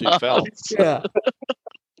 bikers who fell. Yeah.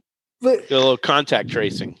 But Did a little contact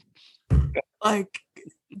tracing. like,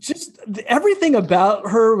 just everything about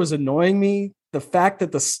her was annoying me. The fact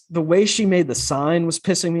that the way she made the sign was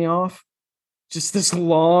pissing me off. Just this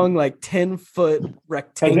long, like 10-foot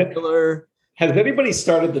rectangular. Has anybody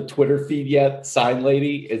started the Twitter feed yet? Sign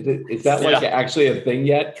lady, is that like actually a thing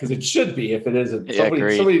yet? Because it should be. If it isn't,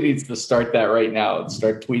 somebody needs to start that right now and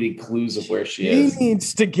start tweeting clues of where she is. He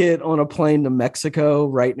needs to get on a plane to Mexico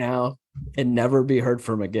right now and never be heard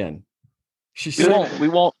from again. We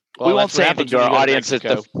won't say anything to our audience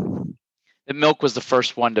that the Milk was the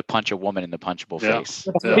first one to punch a woman in the punchable face.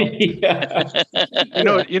 Yeah.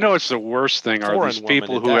 You know, it's the worst thing are these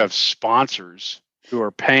people who have sponsors who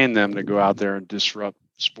are paying them to go out there and disrupt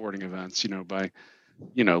sporting events, by,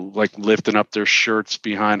 like lifting up their shirts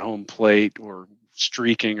behind home plate or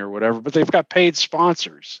streaking or whatever, but they've got paid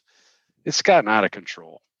sponsors. It's gotten out of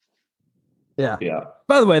control. Yeah. Yeah.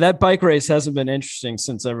 By the way, that bike race hasn't been interesting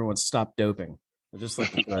since everyone stopped doping. I just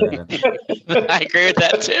like to throw that in. I agree with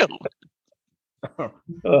that too.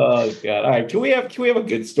 Oh God! All right, can we have a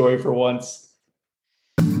good story for once?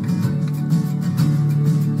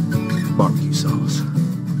 Barbecue sauce.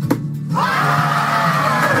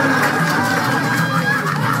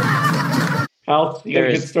 Al, you got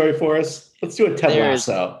a good story for us? Let's do a Ted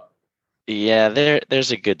Lasso. Yeah,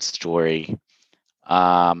 there's a good story.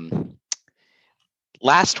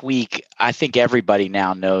 Last week, I think everybody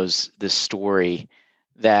now knows this story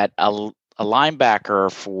that a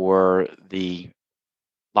linebacker for the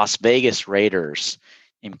Las Vegas Raiders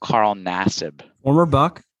named Carl Nassib. Former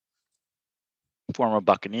Buck. Former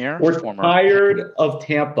Buccaneer. We're tired of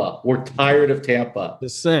Tampa.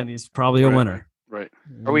 Just saying, he's probably a winner. Right.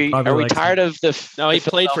 Are we tired of the? No, he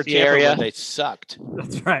played for Tampa area. when they sucked.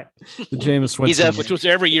 That's right. The Jameis Winston, which was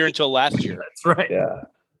every year until last year. That's right. Yeah.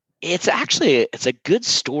 It's a good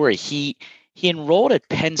story. He enrolled at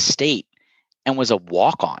Penn State and was a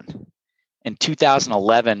walk-on in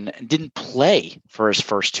 2011 and didn't play for his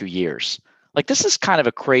first 2 years. Like, this is kind of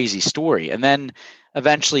a crazy story. And then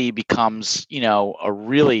eventually he becomes, a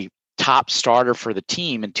really top starter for the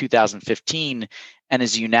team in 2015 and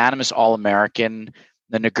is a unanimous All-American,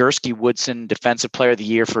 the Nagurski-Woodson Defensive Player of the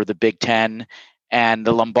Year for the Big Ten, and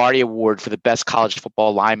the Lombardi Award for the best college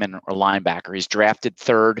football lineman or linebacker. He's drafted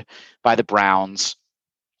third by the Browns,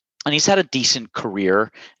 and he's had a decent career.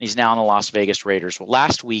 And he's now in the Las Vegas Raiders. Well,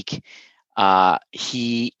 last week,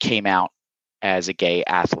 he came out as a gay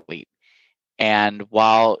athlete. And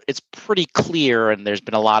while it's pretty clear, and there's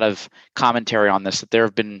been a lot of commentary on this, that there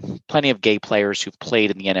have been plenty of gay players who've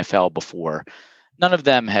played in the NFL before, none of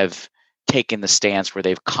them have taken the stance where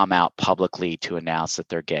they've come out publicly to announce that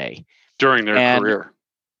they're gay. During their career.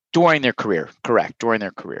 During their career, correct, during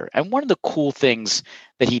their career. And one of the cool things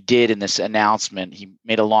that he did in this announcement, he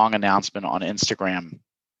made a long announcement on Instagram,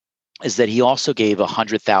 is that he also gave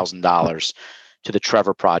 $100,000 to the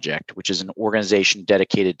Trevor Project, which is an organization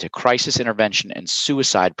dedicated to crisis intervention and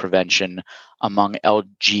suicide prevention among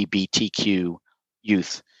LGBTQ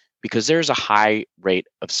youth, because there's a high rate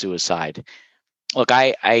of suicide. Look,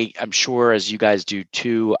 I'm sure, as you guys do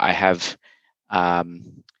too, I have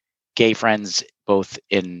gay friends both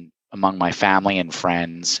among my family and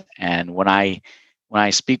friends, and when I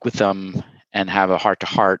speak with them and have a heart to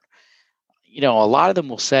heart, a lot of them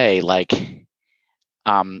will say, like,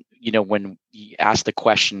 when you ask the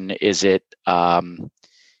question, is it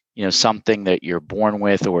something that you're born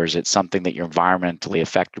with, or is it something that you're environmentally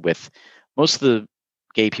affected with? Most of the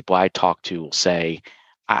gay people I talk to will say,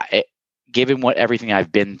 given everything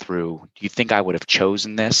I've been through, do you think I would have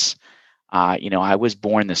chosen this? I was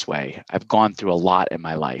born this way. I've gone through a lot in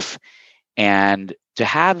my life. And to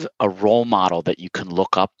have a role model that you can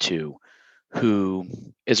look up to who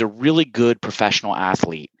is a really good professional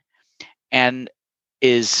athlete and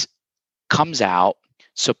comes out,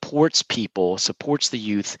 supports people, supports the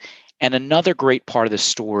youth. And another great part of the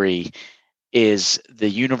story is the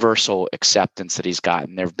universal acceptance that he's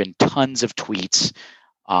gotten. There have been tons of tweets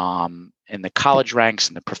in the college ranks,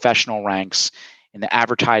 in the professional ranks, in the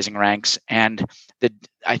advertising ranks. And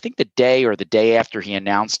I think the day after he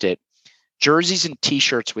announced it, jerseys and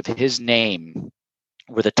T-shirts with his name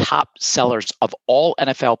were the top sellers of all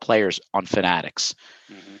NFL players on Fanatics.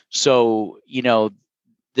 Mm-hmm. So,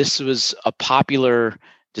 this was a popular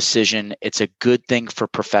decision. It's a good thing for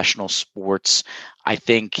professional sports. I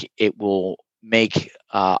think it will make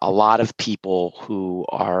a lot of people who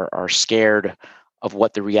are scared of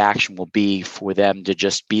what the reaction will be for them to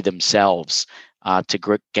just be themselves,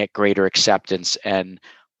 to get greater acceptance. And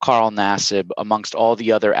Carl Nassib, amongst all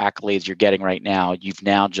the other accolades you're getting right now, you've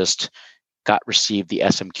now just received the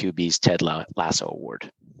SMQB's Ted Lasso Award.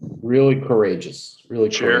 Really courageous. Really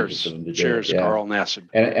courageous of him to do Cheers, it. Yeah. Carl Nassib.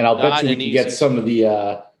 And I'll bet you we can get some of the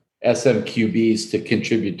SMQBs to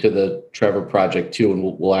contribute to the Trevor Project too, and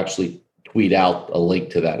we'll actually tweet out a link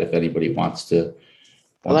to that if anybody wants to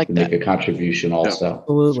make a contribution also. Yeah.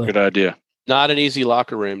 Absolutely. Good idea. Not an easy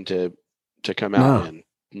locker room to come out in.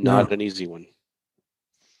 Not an easy one.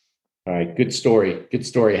 All right, good story. Good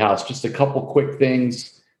story, House. Just a couple quick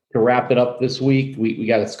things to wrap it up this week. We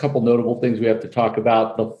got a couple notable things we have to talk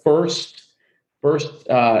about. The first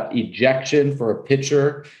ejection for a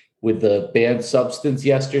pitcher with the banned substance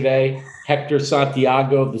yesterday. Hector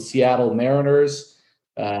Santiago of the Seattle Mariners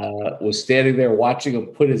was standing there watching him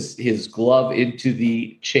put his glove into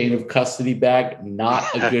the chain of custody bag. Not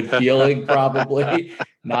a good feeling, probably.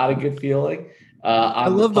 Not a good feeling. I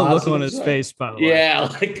love the look on his face, by the way. Yeah,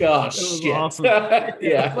 like, oh, shit. Awesome.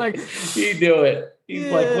 Yeah, like, he knew it. He's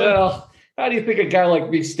like, well, how do you think a guy like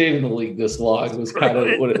me stayed in the league this long? Was kind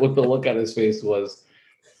of what the look on his face was.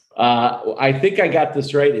 I think I got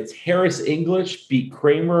this right. It's Harris English beat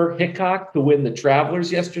Kramer Hickok to win the Travelers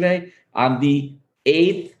yesterday on the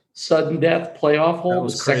 8th sudden death playoff hole, the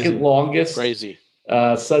second longest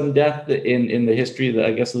sudden death in the history of the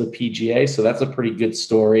PGA. So that's a pretty good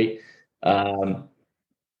story. And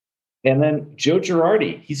then Joe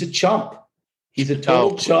Girardi, he's a chump. He's a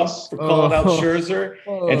total chump for calling out Scherzer.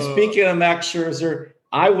 And speaking of Max Scherzer,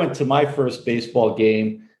 I went to my first baseball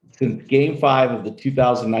game since Game 5 of the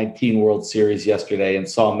 2019 World Series yesterday and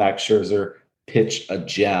saw Max Scherzer pitch a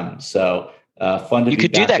gem. So fun to. You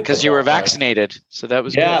could do that because you were vaccinated, so that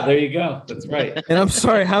was good. There you go. That's right. And I'm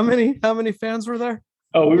sorry, how many fans were there?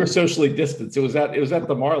 Oh, we were socially distanced. It was at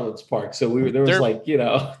the Marlins Park, so there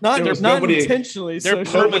was not intentionally. They're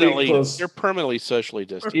permanently socially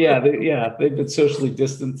distanced. Yeah, they've been socially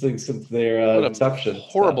distancing since their inception.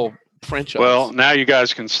 Horrible franchise. Well, now you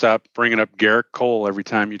guys can stop bringing up Garrett Cole every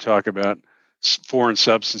time you talk about foreign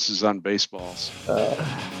substances on baseballs. All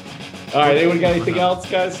right, anyone got anything else,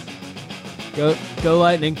 guys? Go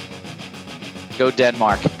Lightning. Go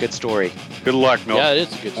Denmark. Good story. Good luck, Milt. Yeah, it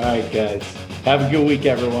is a good story. All right, guys. Have a good week,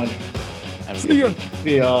 everyone. See you.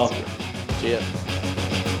 See y'all. See ya.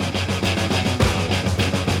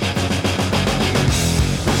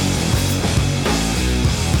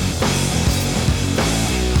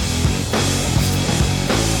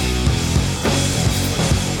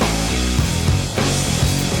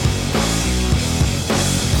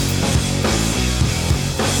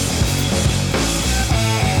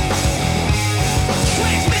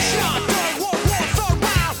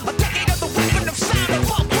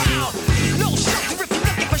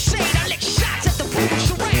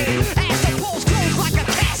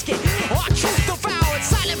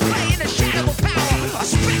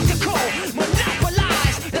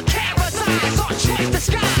 The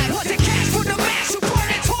sky